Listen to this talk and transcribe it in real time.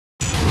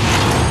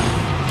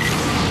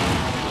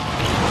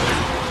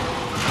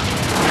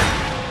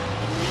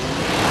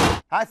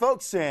Hi,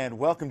 folks, and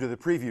welcome to the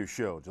preview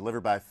show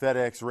delivered by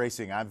FedEx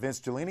Racing. I'm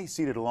Vince Giulini,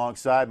 seated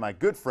alongside my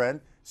good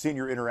friend,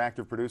 senior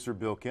interactive producer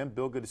Bill Kim.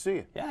 Bill, good to see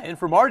you. Yeah, in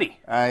for Marty.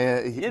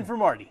 In for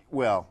Marty.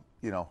 Well,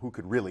 you know, who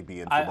could really be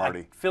in for Marty?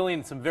 I'm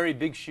filling some very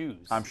big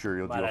shoes. I'm sure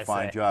you'll do a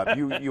fine job.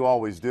 You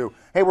always do.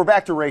 Hey, we're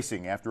back to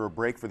racing after a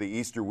break for the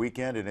Easter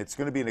weekend, and it's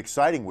going to be an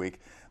exciting week.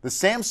 The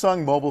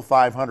Samsung Mobile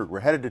 500. We're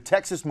headed to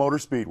Texas Motor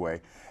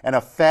Speedway and a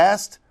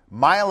fast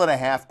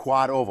mile-and-a-half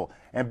quad oval.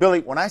 And,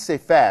 Billy, when I say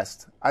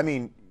fast, I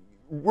mean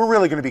we're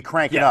really going to be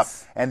cranking up.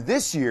 And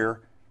this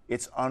year,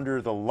 it's under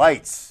the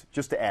lights,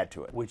 just to add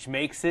to it. Which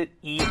makes it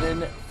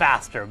even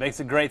faster. Makes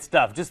it great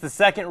stuff. Just the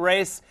second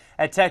race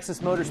at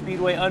Texas Motor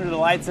Speedway under the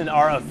lights in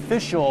our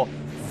official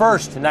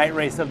first night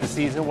race of the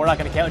season. We're not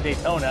going to count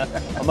Daytona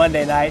on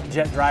Monday night,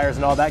 jet dryers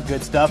and all that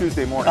good stuff.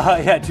 Tuesday morning.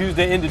 Yeah,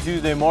 Tuesday into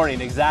Tuesday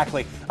morning,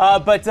 exactly.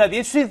 But the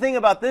interesting thing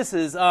about this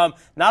is not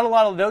a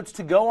lot of notes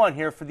to go on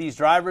here for these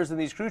drivers and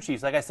these crew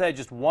chiefs. Like I said,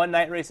 just one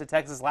night race at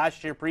Texas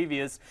last year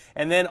previous,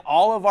 and then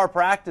all of our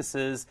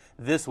practices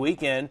this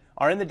weekend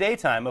are in the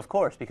daytime, of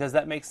course, because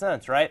that makes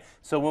sense, right?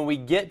 So when we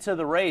get to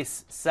the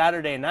race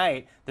Saturday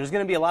night, there's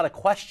going to be a lot of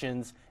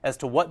questions as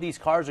to what these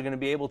cars are going to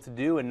be able to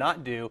do and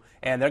not do,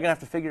 and they're going to have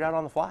to figure it out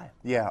on the fly.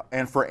 Yeah,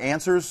 and for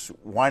answers,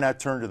 why not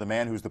turn to the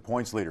man who's the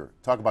points leader?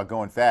 Talk about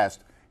going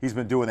fast. He's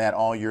been doing that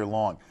all year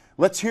long.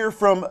 Let's hear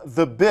from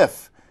the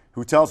Biff,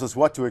 who tells us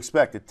what to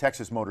expect at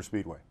Texas Motor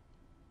Speedway.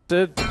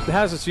 It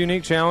has its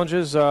unique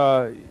challenges.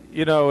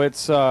 You know,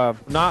 it's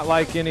not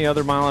like any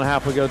other mile and a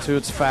half we go to.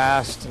 It's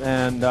fast,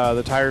 and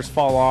the tires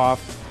fall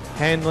off.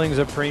 Handling's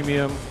a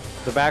premium.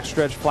 The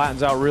backstretch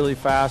flattens out really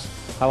fast.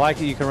 I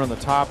like it. You can run the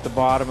top to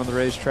bottom of the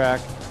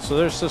racetrack. So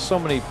there's just so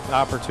many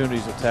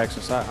opportunities at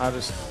Texas.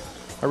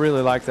 I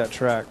really like that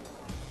track.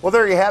 Well,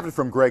 there you have it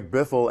from Greg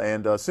Biffle,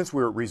 and since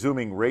we're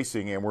resuming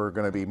racing and we're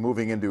going to be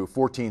moving into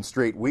 14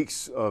 straight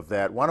weeks of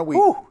that, why don't we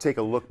take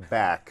a look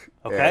back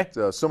at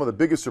some of the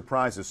biggest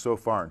surprises so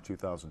far in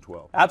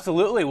 2012?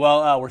 Absolutely.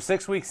 Well, we're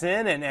 6 weeks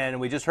in, and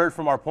we just heard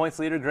from our points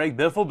leader, Greg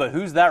Biffle, but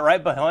who's that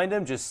right behind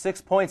him? Just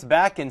 6 points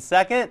back in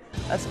second?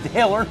 That's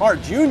Dale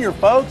Earnhardt Jr.,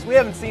 folks. We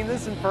haven't seen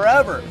this in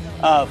forever.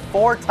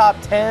 4 top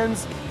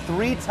 10s,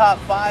 3 top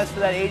 5s for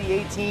that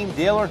 88 team.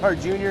 Dale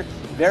Earnhardt Jr.,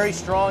 very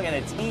strong, and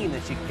a team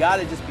that you got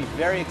to just be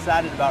very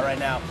excited about right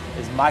now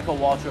is Michael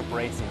Waltrip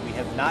Racing. We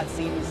have not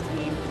seen this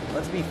team,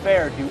 let's be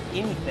fair, do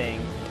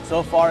anything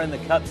so far in the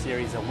Cup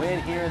Series. A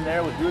win here and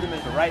there with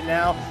Rudiman, but right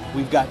now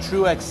we've got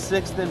Truex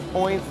 6th in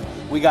points.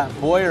 We got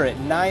Boyer at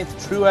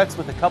 9th, Truex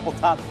with a couple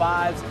top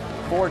 5s,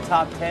 4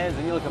 top 10s,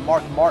 and you look at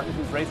Mark Martin,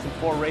 who's raced in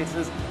 4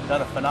 races,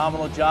 done a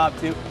phenomenal job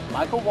too.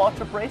 Michael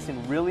Waltrip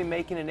Racing really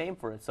making a name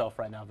for itself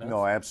right now, Vince.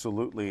 No,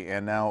 absolutely.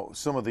 And now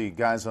some of the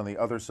guys on the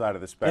other side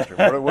of the spectrum.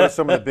 what are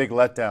some of the big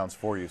letdowns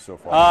for you so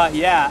far?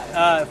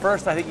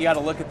 First I think you got to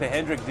look at the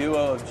Hendrick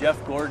duo of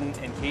Jeff Gordon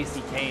and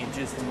Casey Kane,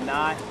 just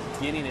not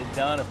getting it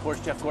done. Of course,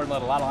 Jeff Gordon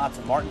led a lot of laps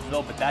at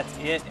Martinsville, but that's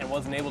it, and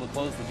wasn't able to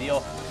close the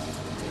deal.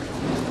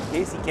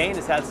 Casey Kane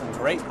has had some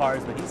great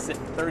cars, but he's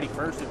sitting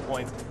 31st in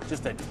points.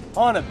 Just a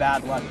ton of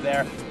bad luck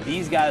there.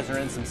 These guys are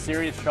in some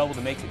serious trouble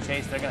to make the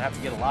chase. They're going to have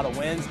to get a lot of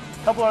wins.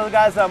 A couple other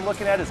guys that I'm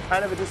looking at is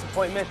kind of a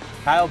disappointment.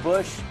 Kyle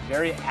Busch,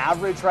 very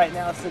average right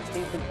now,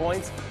 16th in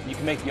points. You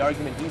can make the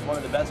argument he's one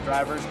of the best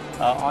drivers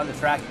on the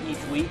track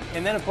each week.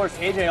 And then, of course,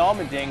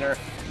 A.J.Allmendinger,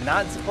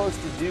 not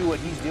supposed to do what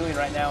he's doing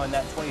right now in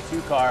that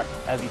 22 car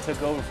as he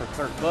took over for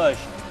Kurt Busch.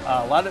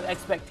 A lot of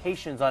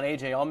expectations on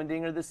A.J.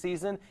 Allmendinger this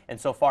season,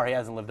 and so far he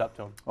hasn't lived up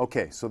to them.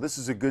 Okay, so this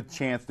is a good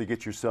chance to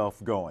get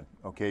yourself going.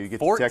 Okay, you get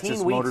to 14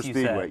 Texas weeks, Motor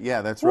Speedway. said.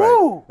 Yeah, that's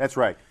Woo! right. That's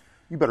right.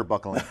 You better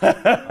buckle in.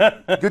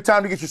 Good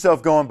time to get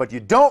yourself going, but you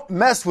don't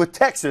mess with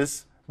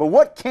Texas. But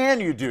what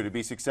can you do to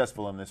be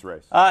successful in this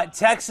race?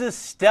 Texas,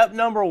 step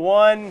number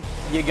 1,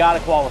 you got to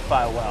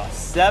qualify well.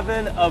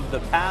 7 of the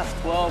past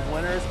 12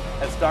 winners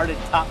have started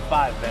top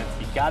 5, Vince.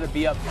 You got to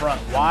be up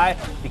front. Why?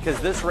 Because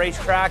this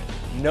racetrack,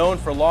 known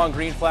for long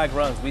green flag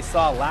runs. We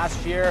saw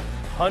last year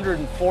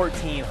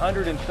 114,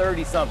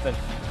 130 something.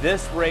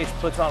 This race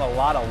puts on a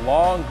lot of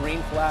long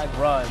green flag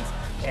runs.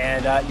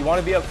 And you want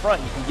to be up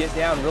front. You can get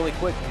down really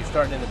quick if you're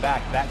starting in the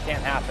back. That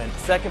can't happen.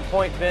 Second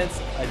point, Vince,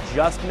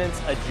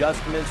 adjustments,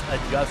 adjustments,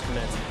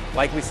 adjustments.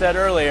 Like we said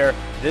earlier,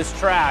 this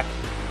track,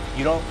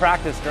 you don't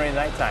practice during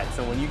nighttime.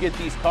 So when you get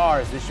these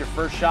cars, this is your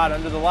first shot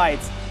under the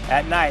lights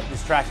at night.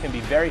 This track's going to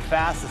be very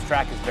fast. This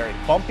track is very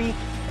bumpy,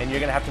 and you're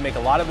going to have to make a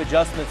lot of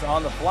adjustments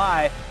on the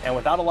fly. And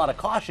without a lot of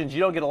cautions,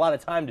 you don't get a lot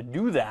of time to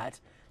do that.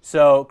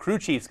 So crew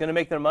chief's going to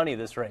make their money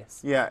this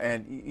race. Yeah,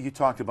 and you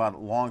talked about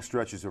long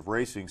stretches of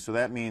racing, so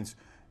that means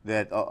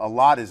that a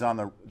lot is on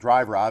the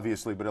driver,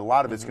 obviously, but a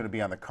lot of it's going to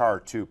be on the car,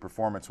 too,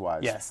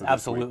 performance-wise. Yes,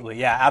 absolutely.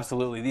 Yeah,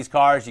 absolutely. These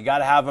cars, you got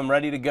to have them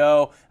ready to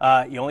go.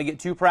 You only get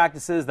 2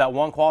 practices, that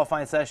 1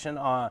 qualifying session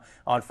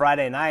on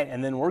Friday night,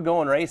 and then we're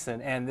going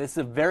racing. And this is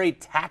a very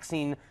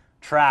taxing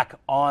track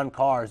on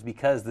cars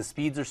because the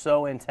speeds are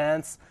so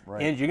intense,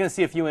 and you're going to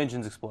see a few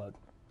engines explode.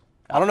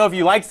 I don't know if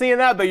you like seeing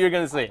that, but you're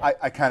going to see it.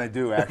 I kind of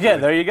do, actually. Yeah,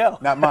 there you go.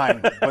 Not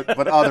mine,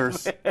 but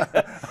others.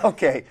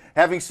 Okay,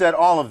 having said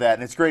all of that,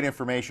 and it's great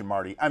information,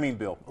 Marty. I mean,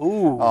 Bill.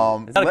 Ooh,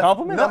 is that a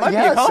compliment? No, That might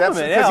yes, be a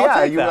compliment. Yeah,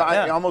 I'll take you,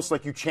 that. almost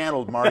like you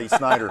channeled Marty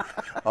Snyder.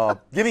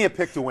 Give me a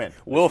pick to win.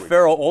 Will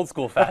Ferrell, old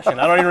school fashion.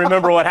 I don't even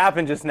remember what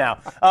happened just now.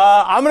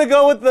 I'm going to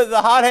go with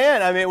the hot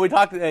hand. I mean, we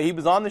talked. He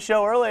was on the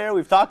show earlier.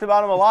 We've talked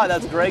about him a lot.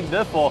 That's Greg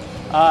Biffle.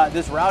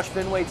 This Roush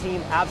Fenway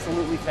team,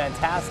 absolutely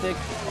fantastic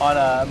on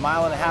a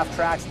 1.5-mile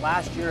tracks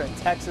last year at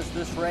Texas.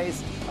 This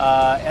race,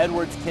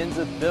 Edwards,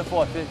 Kenseth,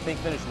 Biffle, I think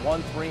finished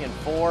 1, 3, and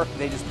 4.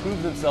 They just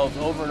proved themselves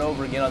over and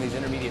over again on these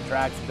intermediate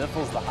tracks.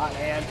 Biffle's the hot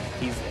hand.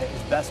 His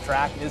best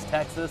track is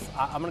Texas.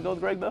 I'm going to go with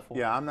Greg Biffle.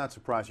 Yeah, I'm not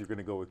surprised you're going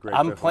to go with Greg Biffle.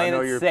 I'm playing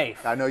it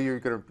safe. I know you're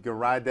going to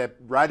ride that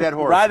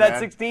horse. Ride that man.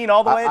 16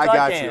 all the way until I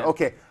got can. you.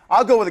 Okay,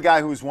 I'll go with a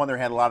guy who's won there,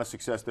 had a lot of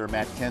success there,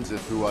 Matt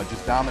Kenseth, who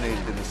just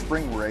dominated in the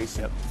spring race.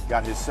 Yep.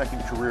 Got his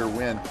second career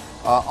win.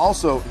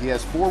 Also, he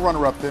has 4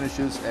 runner-up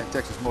finishes at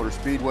Texas Motor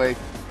Speedway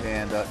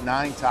and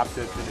 9 top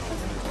 10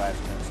 finishes in his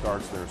last 10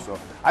 starts there. So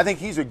I think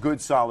he's a good,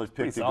 solid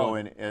pick to go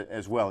in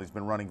as well. He's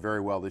been running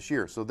very well this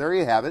year. So there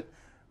you have it.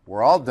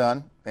 We're all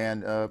done.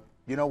 And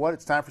you know what?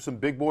 It's time for some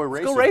big boy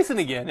racing. Let's go racing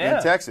again, yeah.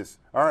 In Texas.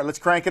 All right, let's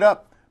crank it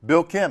up.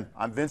 Bill Kim,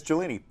 I'm Vince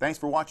Cellini. Thanks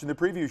for watching the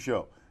preview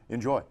show.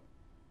 Enjoy.